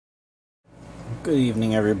Good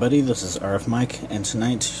evening, everybody. This is RF Mike, and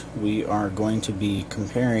tonight we are going to be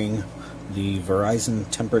comparing the Verizon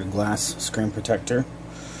tempered glass screen protector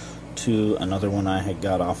to another one I had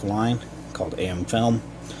got offline called AM Film.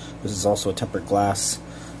 This is also a tempered glass.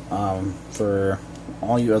 For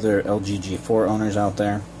all you other LG G4 owners out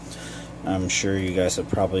there, I'm sure you guys have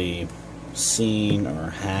probably seen or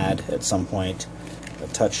had at some point a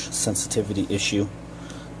touch sensitivity issue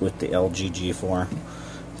with the LG G4.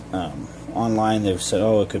 Online they've said,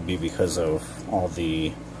 oh, it could be because of all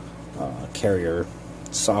the carrier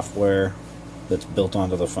software that's built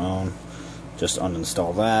onto the phone. Just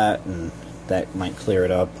uninstall that and that might clear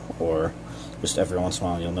it up, or just every once in a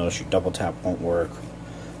while you'll notice your double tap won't work.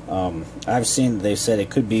 I've seen they said it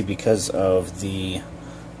could be because of the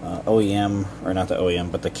OEM, or not the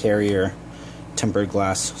OEM, but the carrier tempered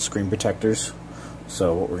glass screen protectors.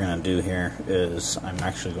 So what we're going to do here is I'm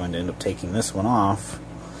actually going to end up taking this one off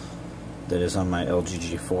that is on my LG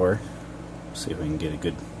G4. See if we can get a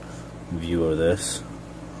good view of this.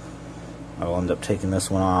 I'll end up taking this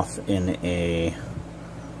one off in a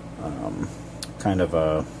kind of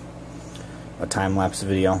a time-lapse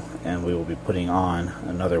video, and we will be putting on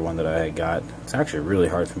another one that I had got. It's actually really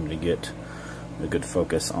hard for me to get a good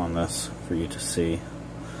focus on this for you to see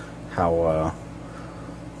how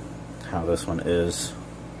this one is.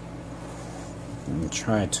 Let me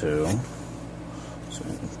try to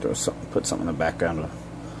put something in the background to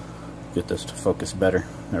get this to focus better.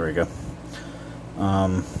 There we go.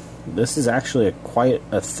 This is actually quite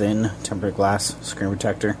a thin tempered glass screen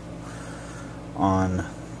protector on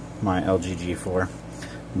my LG G4,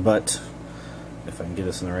 but if I can get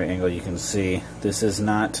this in the right angle, you can see this is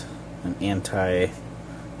not an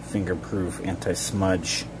anti-fingerproof,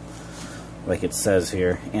 anti-smudge like it says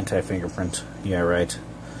here. Anti-fingerprint, yeah, right.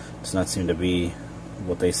 Does not seem to be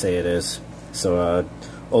what they say it is. So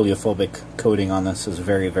oleophobic coating on this is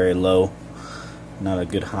very, very low. Not a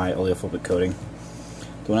good high oleophobic coating.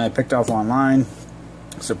 The one I picked off online,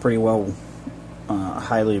 it's a pretty well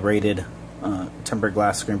highly rated tempered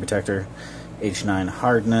glass screen protector. H9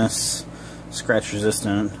 hardness, scratch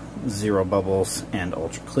resistant, 0 bubbles, and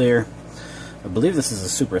ultra clear. I believe this is a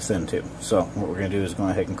super thin too. So what we're going to do is go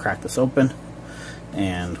ahead and crack this open,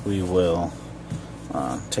 and we will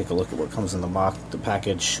take a look at what comes in the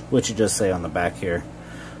package, which it does say on the back here.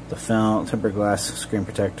 The film, tempered glass screen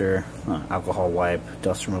protector, alcohol wipe,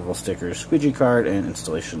 dust removal stickers, squeegee card, and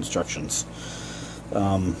installation instructions.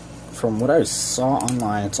 From what I saw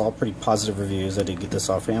online, it's all pretty positive reviews. I did get this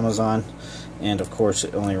off Amazon, and of course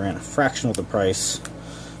it only ran a fraction of the price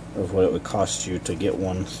of what it would cost you to get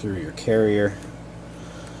one through your carrier.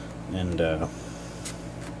 And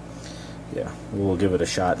yeah, we'll give it a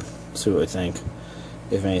shot, see what we think.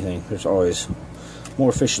 If anything, there's always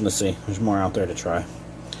more fish in the sea. There's more out there to try.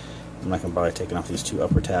 I'm not going to bother taking off these two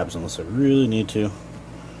upper tabs unless I really need to,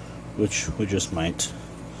 which we just might.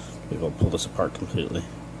 Maybe I'll pull this apart completely.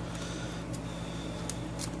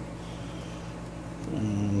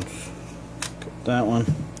 And get that one.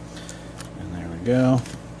 And there we go.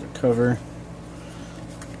 The cover,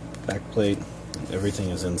 back plate, everything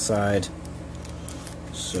is inside.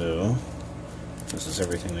 So this is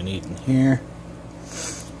everything we need in here.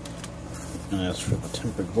 And as for the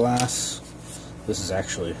tempered glass, this is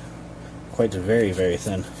actually quite very, very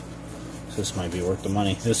thin. So this might be worth the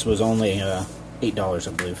money. This was only $8,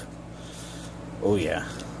 I believe. Oh yeah,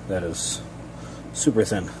 that is super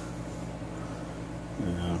thin.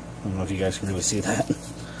 I don't know if you guys can really see that.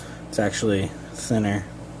 It's actually thinner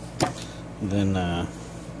than, I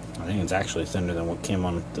think it's actually thinner than what came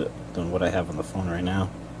on than what I have on the phone right now.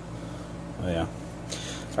 Oh yeah.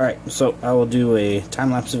 Alright, so I will do a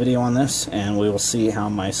time-lapse video on this, and we will see how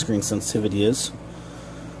my screen sensitivity is.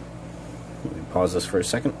 Let me pause this for a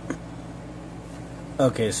second.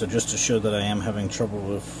 Okay, so just to show that I am having trouble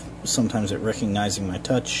with sometimes it recognizing my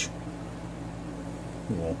touch,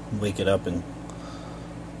 we'll wake it up and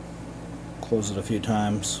close it a few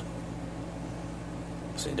times.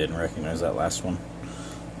 See, it didn't recognize that last one.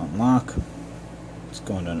 Unlock. Let's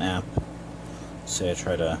go into an app. Say I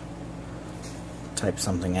try to type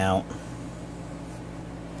something out.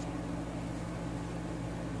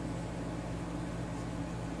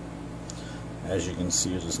 As you can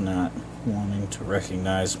see, it is not wanting to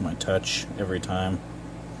recognize my touch every time.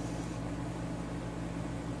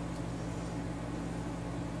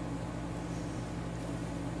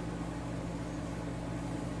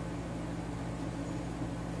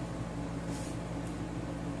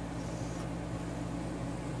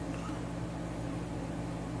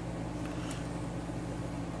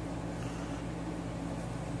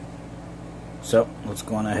 So let's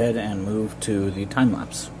go on ahead and move to the time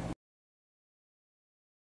lapse.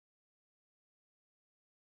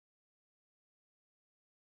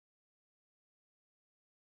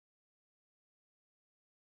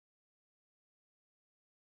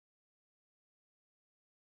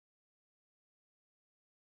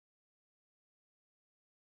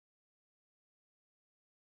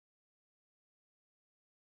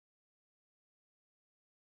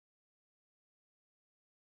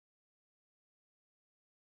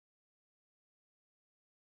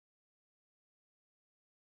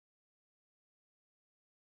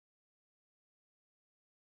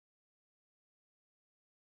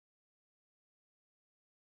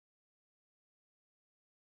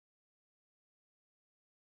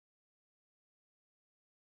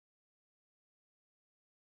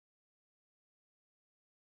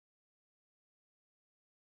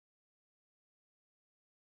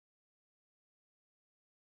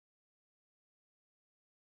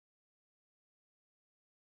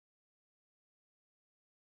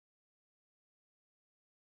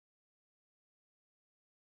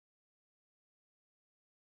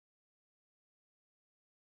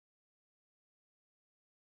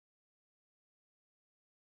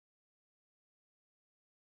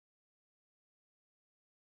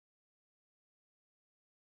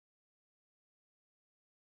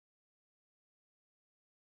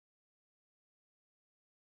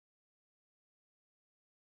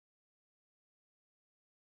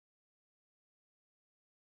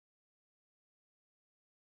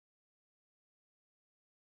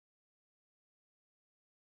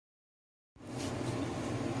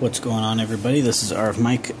 What's going on, everybody? This is RF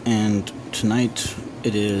Mike, and tonight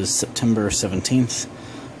it is September 17th.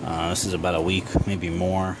 This is about a week, maybe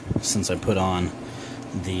more, since I put on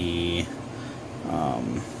the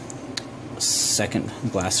second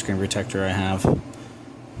glass screen protector I have. Let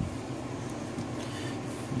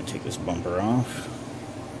me take this bumper off.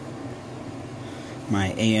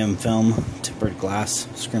 My AM film tempered glass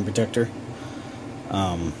screen protector.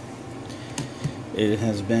 It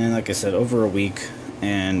has been, like I said, over a week.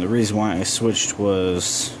 And the reason why I switched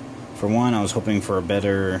was, for one, I was hoping for a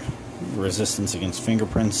better resistance against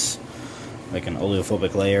fingerprints, like an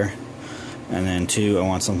oleophobic layer. And then two, I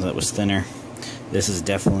want something that was thinner. This is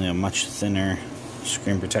definitely a much thinner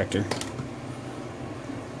screen protector.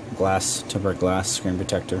 Tempered glass screen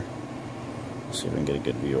protector. Let's see if we can get a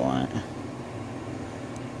good view on it.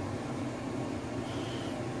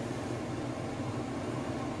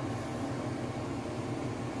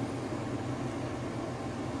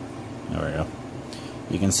 There we go.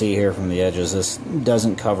 You can see here from the edges, this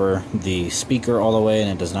doesn't cover the speaker all the way,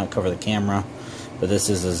 and it does not cover the camera, but this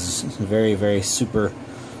is a very, very super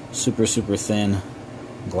thin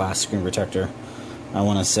glass screen protector. I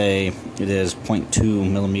want to say it is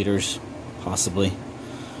 0.2 millimeters, possibly,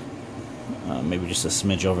 maybe just a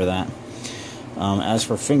smidge over that. As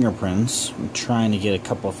for fingerprints, I'm trying to get a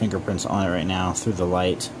couple of fingerprints on it right now through the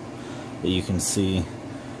light that you can see,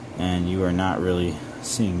 and you are not really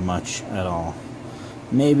seeing much at all.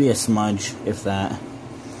 Maybe a smudge, if that,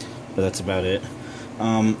 but that's about it.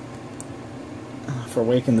 For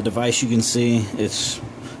waking the device, you can see it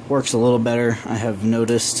works a little better. I have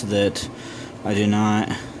noticed that I do not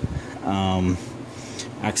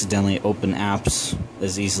accidentally open apps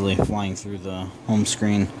as easily flying through the home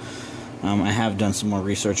screen. I have done some more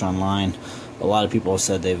research online. A lot of people have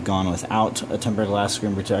said they've gone without a tempered glass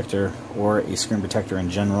screen protector or a screen protector in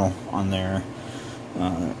general on their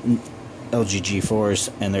LG G4s,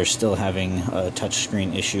 and they're still having a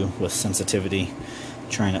touchscreen issue with sensitivity,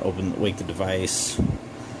 trying to wake the device,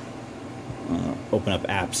 open up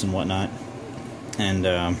apps and whatnot. And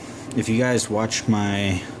if you guys watch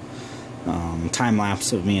my time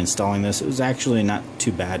lapse of me installing this, it was actually not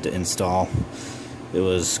too bad to install. It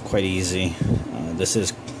was quite easy.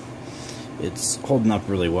 It's holding up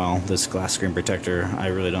really well, this glass screen protector. I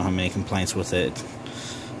really don't have many complaints with it.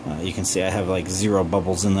 You can see I have like 0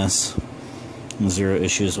 bubbles in this, 0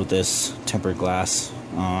 issues with this tempered glass.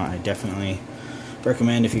 I definitely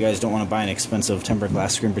recommend, if you guys don't want to buy an expensive tempered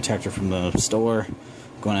glass screen protector from the store,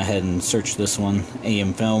 going ahead and search this one,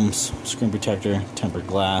 AM Films screen protector, tempered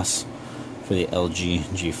glass for the LG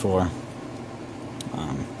G4.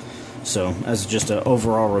 So as just an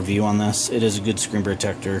overall review on this, it is a good screen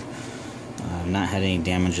protector. I've not had any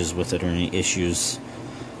damages with it or any issues.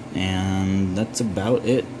 And that's about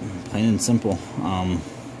it, plain and simple.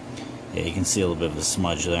 Yeah, you can see a little bit of a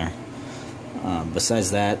smudge there.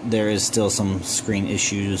 Besides that, there is still some screen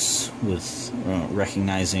issues with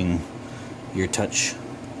recognizing your touch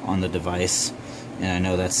on the device, and I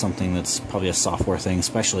know that's something that's probably a software thing,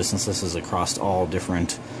 especially since this is across all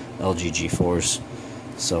different LG G4s.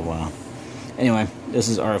 So anyway, this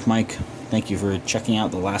is RF Mike. Thank you for checking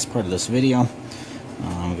out the last part of this video.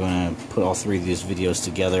 I'm going to put all 3 of these videos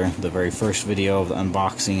together. The very first video of the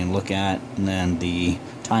unboxing and look at, and then the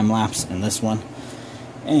time-lapse and this one.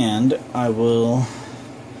 And I will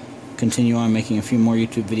continue on making a few more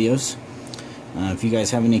YouTube videos. If you guys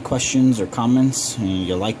have any questions or comments and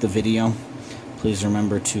you like the video, please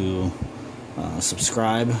remember to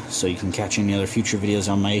subscribe so you can catch any other future videos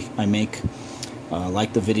I make.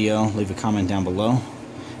 Like the video, leave a comment down below,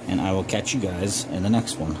 and I will catch you guys in the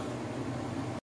next one.